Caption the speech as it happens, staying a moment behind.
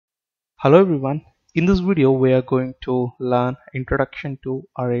Hello everyone. In this video we are going to learn introduction to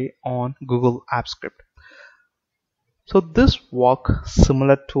array on Google Apps Script. So this work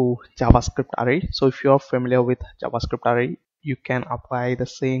similar to JavaScript array. So if you are familiar with JavaScript array, you can apply the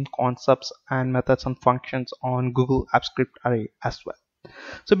same concepts and methods and functions on Google Apps Script array as well.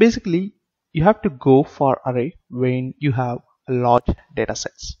 So basically you have to go for array when you have large data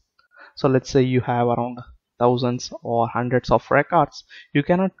sets. So let's say you have around thousands or hundreds of records. You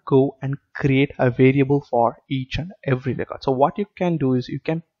cannot go and create a variable for each and every record. So what you can do is you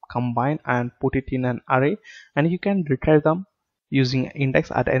can combine and put it in an array, and you can retrieve them using index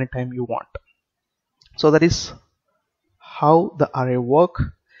at any time you want. So that is how the array work,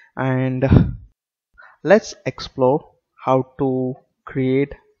 and let's explore how to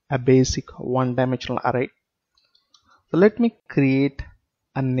create a basic one-dimensional array. So let me create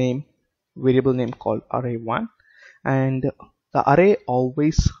a variable name called array1, and the array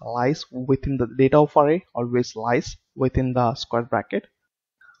always lies within the data of array always lies within the square bracket.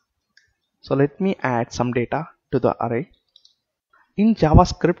 So let me add some data to the array. In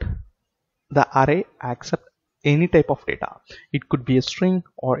JavaScript, the array accepts any type of data. It could be a string,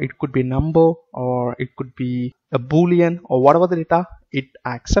 or it could be a number, or it could be a boolean, or whatever the data it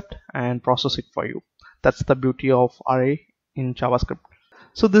accepts and process it for you. That's the beauty of array in JavaScript.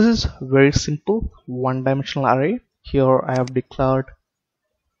 So this is very simple one-dimensional array. Here I have declared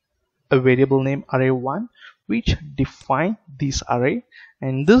a variable name array1 which define this array,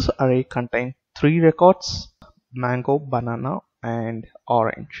 and this array contains 3 records: mango, banana and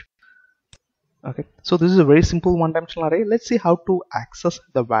orange. Okay, so this is a very simple one-dimensional array. Let's see how to access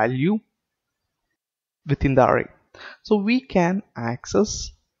the value within the array. So we can access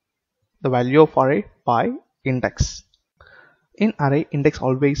the value of array by index. In array, index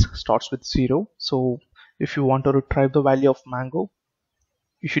always starts with 0. So if you want to retrieve the value of mango,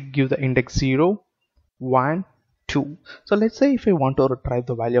 you should give the index 0, 1, 2. So let's say if I want to retrieve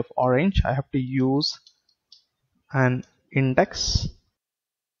the value of orange, I have to use an index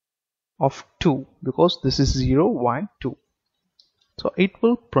of 2, because this is 0, 1, 2. So it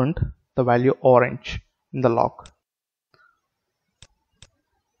will print the value orange in the log.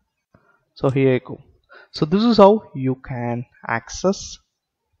 So here I go. So this is how you can access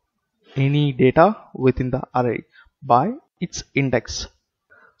any data within the array by its index.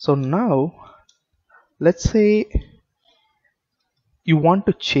 So now let's say you want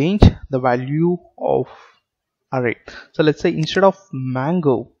to change the value of array. So let's say instead of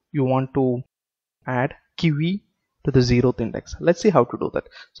mango you want to add kiwi to the 0th index. Let's see how to do that.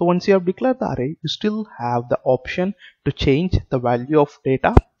 So once you have declared the array, you still have the option to change the value of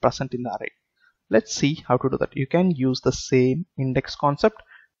data present in the array. Let's see how to do that. You can use the same index concept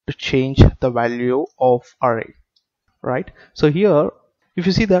to change the value of array, right? So here if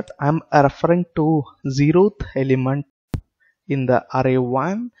you see that I'm referring to 0th element in the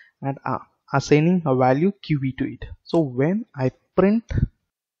array1 and assigning a value kiwi to it. So when I print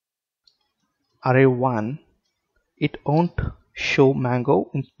array1, it won't show mango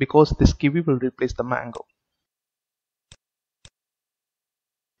because this kiwi will replace the mango.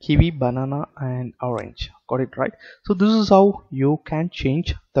 Kiwi, banana and orange. Got it, right? So this is how you can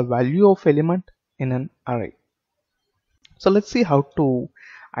change the value of element in an array. So let's see how to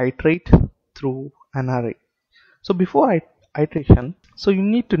iterate through an array. So before iteration, so you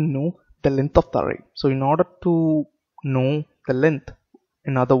need to know the length of the array. So in order to know the length,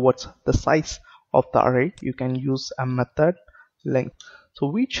 in other words the size of the array, you can use a method length, so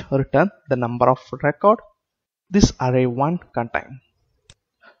which return the number of record this array1 contain.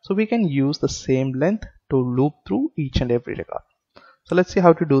 So we can use the same length to loop through each and every record. So let's see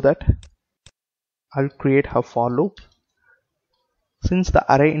how to do that. I'll create a for loop. Since the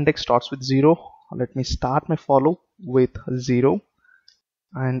array index starts with 0, let me start my for loop with 0,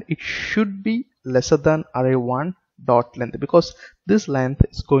 and it should be lesser than array1 dot length, because this length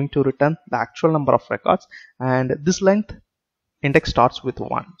is going to return the actual number of records, and this length index starts with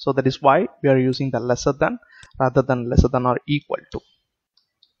 1. So that is why we are using the lesser than rather than lesser than or equal to,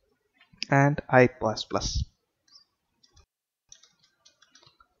 and I++.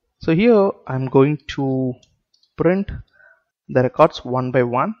 So here I'm going to print the records one by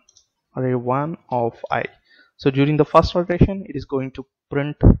one, array1 of I. So during the first iteration it is going to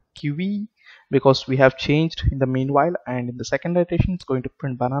print kiwi because we have changed in the meanwhile, and in the second iteration it's going to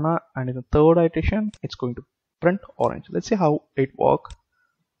print banana, and in the third iteration it's going to print orange. Let's see how it works.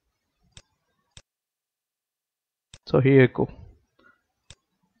 So here you go.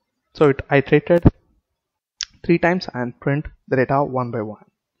 So it iterated 3 times and print the data one by one.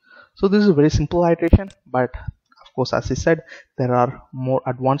 So this is a very simple iteration, but Of course, as I said, there are more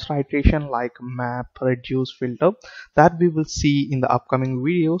advanced iteration like map, reduce, filter that we will see in the upcoming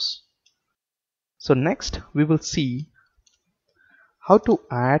videos. So next we will see how to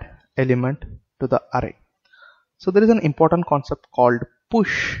add element to the array. So there is an important concept called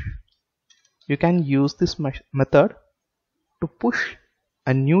push. You can use this method to push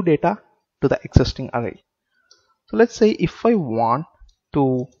a new data to the existing array. So let's say if I want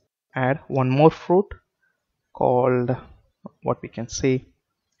to add one more fruit called, what we can say,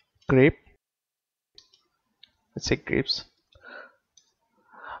 grape. Let's say grapes.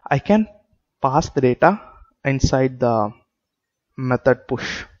 I can pass the data inside the method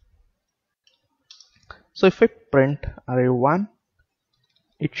push. So if I print array1,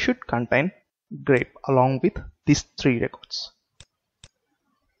 it should contain grape along with these 3 records.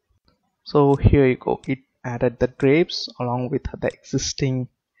 So here you go, it added the grapes along with the existing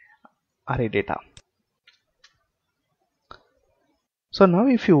array data. So now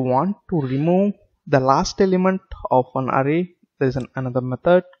if you want to remove the last element of an array, there is another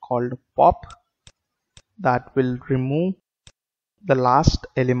method called pop that will remove the last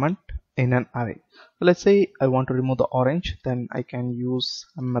element in an array. So let's say I want to remove the orange, then I can use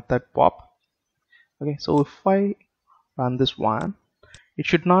a method pop. Okay, so if I run this one, it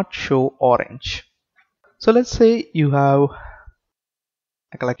should not show orange. So let's say you have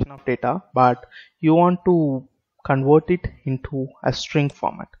a collection of data, but you want to convert it into a string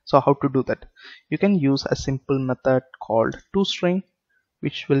format. So how to do that? You can use a simple method called toString,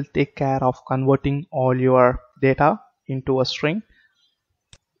 which will take care of converting all your data into a string.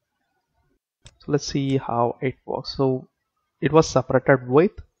 So let's see how it works. So it was separated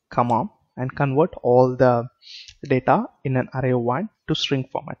with comma and convert all the data in an array1 to string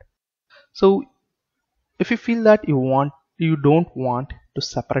format. So if you feel that you don't want to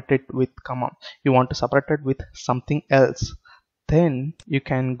separate it with comma, you want to separate it with something else, then you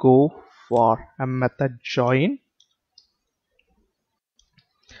can go for a method join.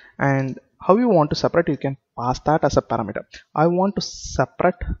 And how you want to separate, you can pass that as a parameter. I want to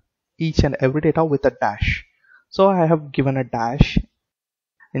separate each and every data with a dash, so I have given a dash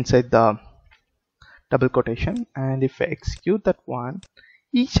inside the double quotation, and if I execute that one,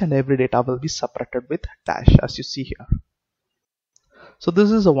 each and every data will be separated with dash, as you see here. So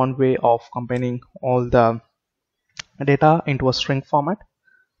this is a one way of combining all the data into a string format.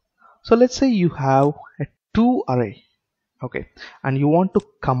 So let's say you have a 2 array, okay, and you want to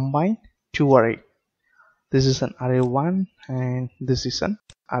combine 2 array. This is an array1 and this is an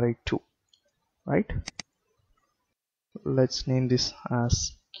array2, right? Let's name this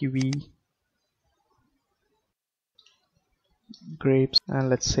as kiwi, grapes, and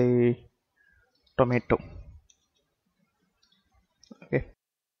let's say tomato. Okay,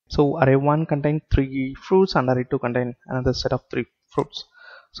 so array1 contain 3 fruits and array2 contain another set of 3 fruits.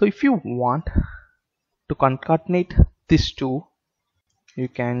 So if you want to concatenate these two, you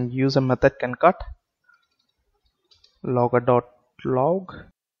can use a method concat logger.log.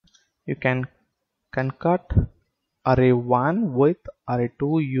 You can concat array1 with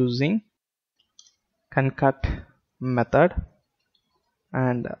array2 using concat method,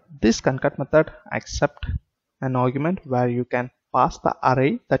 and this concat method accept an argument where you can pass the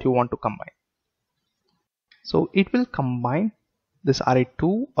array that you want to combine. So it will combine this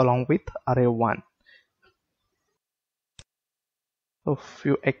array2 along with array1. So if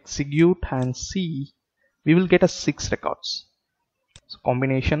you execute and see, we will get a 6 records. So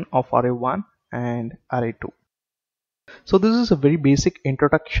combination of array1 and array2. So this is a very basic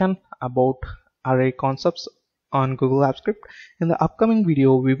introduction about array concepts on Google Apps Script. In the upcoming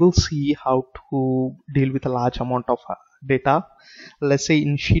video, we will see how to deal with a large amount of data. Let's say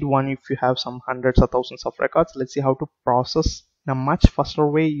in sheet 1, if you have some hundreds or thousands of records, let's see how to process in a much faster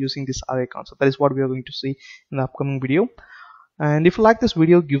way using this array concept. That is what we are going to see in the upcoming video. And if you like this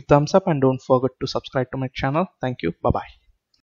video, give thumbs up and don't forget to subscribe to my channel. Thank you. Bye bye.